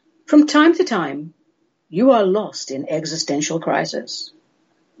 From time to time, you are lost in existential crisis.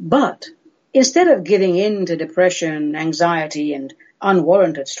 But instead of giving in to depression, anxiety, and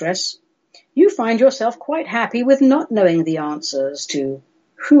unwarranted stress, you find yourself quite happy with not knowing the answers to,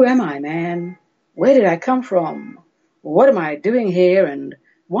 who am I, man? Where did I come from? What am I doing here? And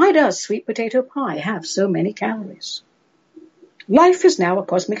why does sweet potato pie have so many calories? Life is now a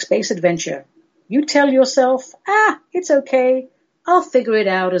cosmic space adventure. You tell yourself, it's okay. I'll figure it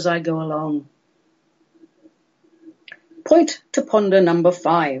out as I go along. Point to ponder, number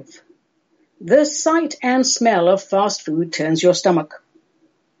 5. The sight and smell of fast food turns your stomach.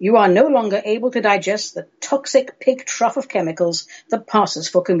 You are no longer able to digest the toxic pig trough of chemicals that passes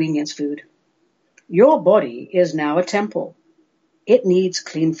for convenience food. Your body is now a temple. It needs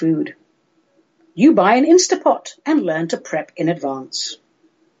clean food. You buy an Instapot and learn to prep in advance.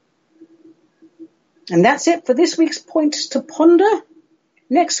 And that's it for this week's Points to Ponder.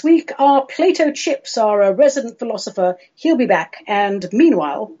 Next week, our Plato Chips, our resident philosopher, he'll be back. And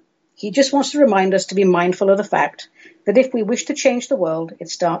meanwhile, he just wants to remind us to be mindful of the fact that if we wish to change the world, it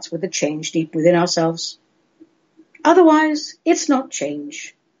starts with a change deep within ourselves. Otherwise, it's not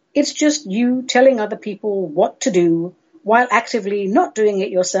change. It's just you telling other people what to do while actively not doing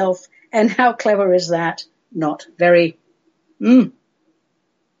it yourself. And how clever is that? Not very. And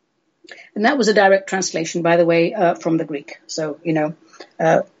that was a direct translation, by the way, from the Greek. So,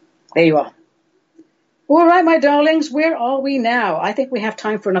 there you are. All right, my darlings, where are we now? I think we have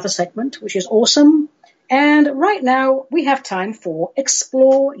time for another segment, which is awesome. And right now, we have time for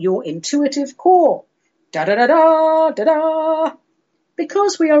Explore Your Intuitive Core. Da-da-da-da,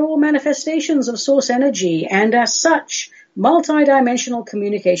 because we are all manifestations of source energy, and as such, multidimensional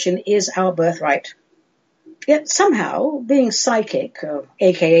communication is our birthright. Yet somehow, being psychic,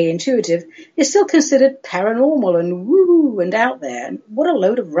 aka intuitive, is still considered paranormal and woo and out there. And what a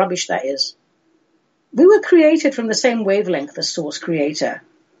load of rubbish that is. We were created from the same wavelength as Source Creator.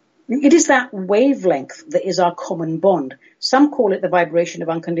 It is that wavelength that is our common bond. Some call it the vibration of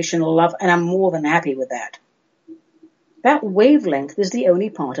unconditional love, and I'm more than happy with that. That wavelength is the only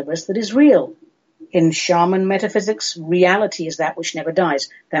part of us that is real. In shaman metaphysics, reality is that which never dies.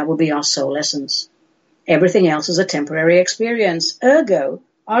 That will be our soul essence. Everything else is a temporary experience. Ergo,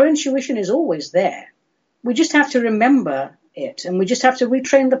 our intuition is always there. We just have to remember it, and we just have to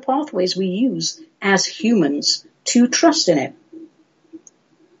retrain the pathways we use as humans to trust in it.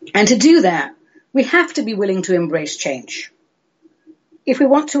 And to do that, we have to be willing to embrace change. If we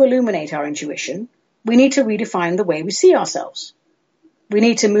want to illuminate our intuition, we need to redefine the way we see ourselves. We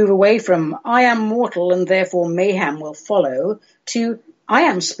need to move away from, I am mortal and therefore mayhem will follow, to, I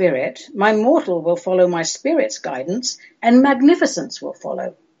am spirit, my mortal will follow my spirit's guidance, and magnificence will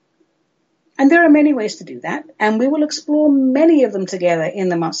follow. And there are many ways to do that, and we will explore many of them together in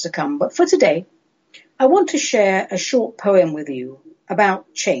the months to come. But for today, I want to share a short poem with you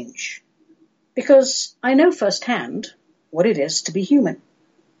about change, because I know firsthand what it is to be human.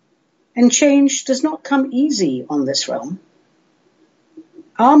 And change does not come easy on this realm.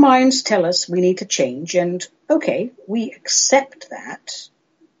 Our minds tell us we need to change, and okay, we accept that.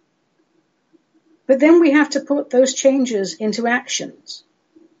 But then we have to put those changes into actions.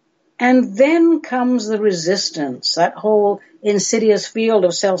 And then comes the resistance, that whole insidious field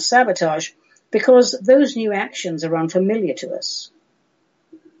of self-sabotage, because those new actions are unfamiliar to us.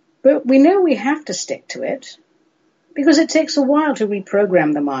 But we know we have to stick to it, because it takes a while to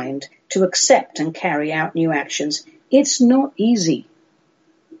reprogram the mind to accept and carry out new actions. It's not easy.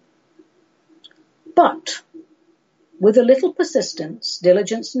 But with a little persistence,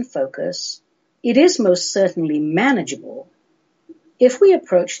 diligence, and focus, it is most certainly manageable if we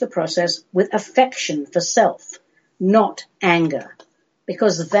approach the process with affection for self, not anger,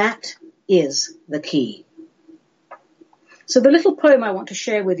 because that is the key. So the little poem I want to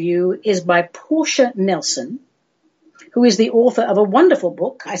share with you is by Portia Nelson, who is the author of a wonderful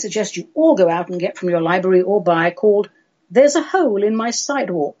book I suggest you all go out and get from your library or buy, called There's a Hole in My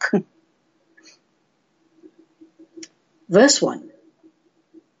Sidewalk. Verse 1.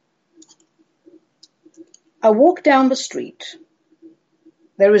 I walk down the street.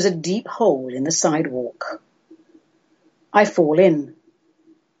 There is a deep hole in the sidewalk. I fall in.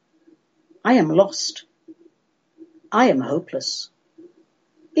 I am lost. I am hopeless.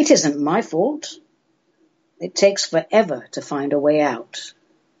 It isn't my fault. It takes forever to find a way out.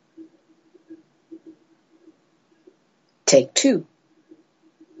 Take 2.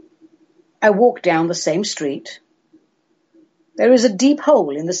 I walk down the same street. There is a deep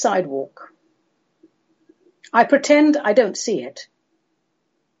hole in the sidewalk. I pretend I don't see it.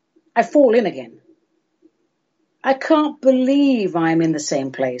 I fall in again. I can't believe I'm in the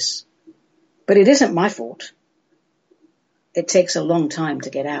same place, but it isn't my fault. It takes a long time to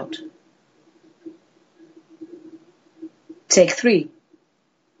get out. Take 3.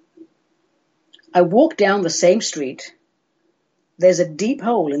 I walk down the same street. There's a deep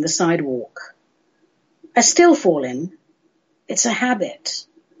hole in the sidewalk. I still fall in. It's a habit.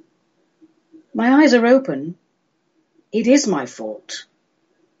 My eyes are open. It is my fault.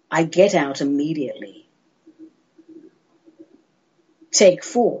 I get out immediately. Take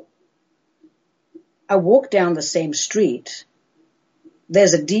 4. I walk down the same street.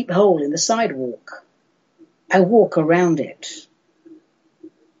 There's a deep hole in the sidewalk. I walk around it.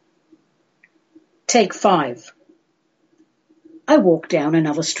 Take 5. I walk down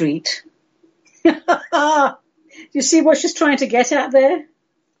another street. You see what she's trying to get at there?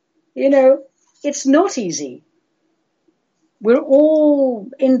 You know, it's not easy. We're all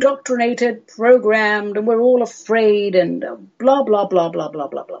indoctrinated, programmed, and we're all afraid and blah, blah, blah, blah, blah,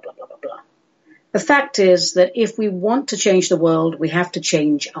 blah, blah, blah, blah, blah, blah. The fact is that if we want to change the world, we have to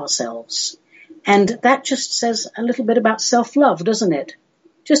change ourselves. And that just says a little bit about self-love, doesn't it?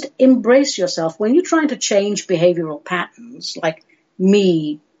 Just embrace yourself. When you're trying to change behavioral patterns, like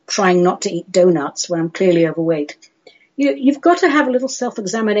me trying not to eat donuts when I'm clearly overweight, you've got to have a little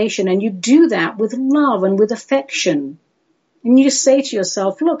self-examination, and you do that with love and with affection. And you say to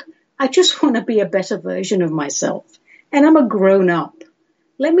yourself, look, I just want to be a better version of myself, and I'm a grown-up.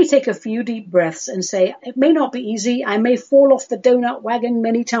 Let me take a few deep breaths and say, it may not be easy, I may fall off the donut wagon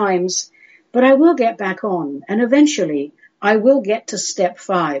many times, but I will get back on, and eventually I will get to step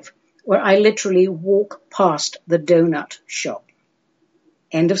 5, where I literally walk past the donut shop.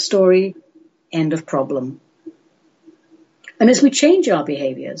 End of story, end of problem. And as we change our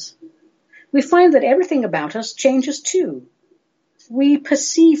behaviors, we find that everything about us changes too. We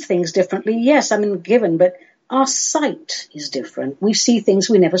perceive things differently. Yes, I'm given, but our sight is different. We see things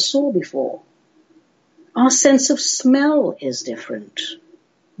we never saw before. Our sense of smell is different.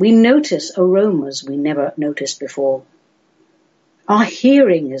 We notice aromas we never noticed before. Our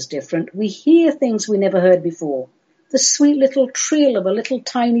hearing is different. We hear things we never heard before. The sweet little trill of a little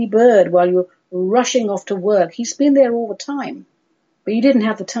tiny bird while you're rushing off to work. He's been there all the time, but you didn't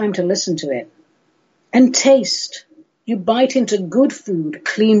have the time to listen to it. And taste. You bite into good food,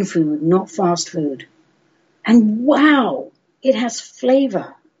 clean food, not fast food. And wow, it has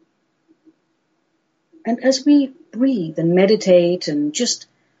flavor. And as we breathe and meditate and just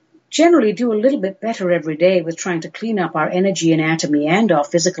generally do a little bit better every day with trying to clean up our energy anatomy and our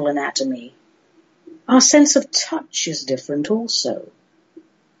physical anatomy, our sense of touch is different also.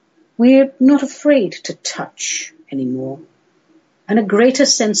 We're not afraid to touch anymore. And a greater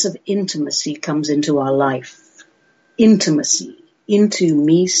sense of intimacy comes into our life. Intimacy, into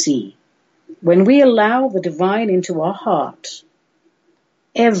me see. When we allow the divine into our heart,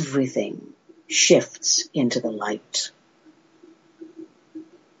 everything shifts into the light.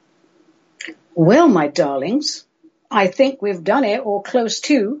 Well, my darlings, I think we've done it, or close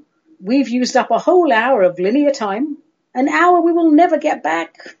to. we've used up a whole hour of linear time, an hour we will never get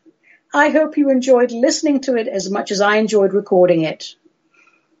back. I hope you enjoyed listening to it as much as I enjoyed recording it.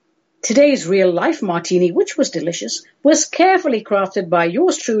 Today's real-life martini, which was delicious, was carefully crafted by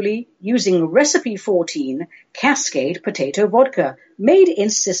yours truly using Recipe 14 Cascade Potato Vodka, made in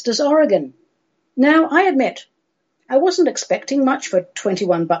Sisters, Oregon. Now, I admit, I wasn't expecting much for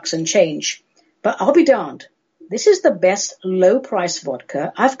 $21 and change, but I'll be darned. This is the best low-price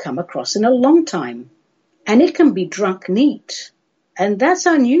vodka I've come across in a long time, and it can be drunk neat. And that's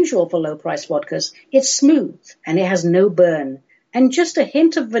unusual for low-price vodkas. It's smooth, and it has no burn. And just a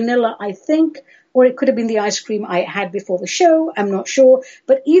hint of vanilla, I think, or it could have been the ice cream I had before the show, I'm not sure.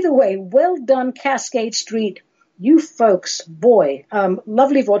 But either way, well done, Cascade Street. You folks, boy,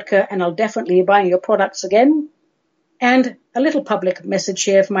 lovely vodka, and I'll definitely be buying your products again. And a little public message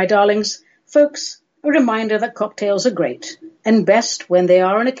here for my darlings. Folks, a reminder that cocktails are great, and best when they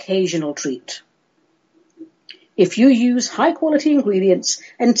are an occasional treat. If you use high-quality ingredients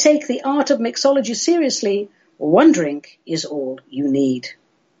and take the art of mixology seriously, one drink is all you need.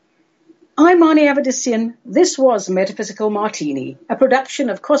 I'm Avedissian. This was Metaphysical Martini, a production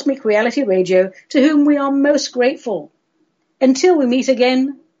of Cosmic Reality Radio, to whom we are most grateful. Until we meet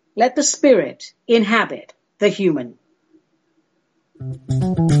again, let the spirit inhabit the human.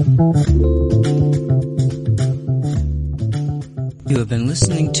 You have been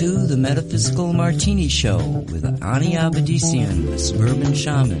listening to the Metaphysical Martini Show with Ani Avedissian, the Suburban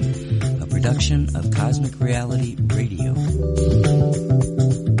Shaman, a production of Cosmic Reality Radio.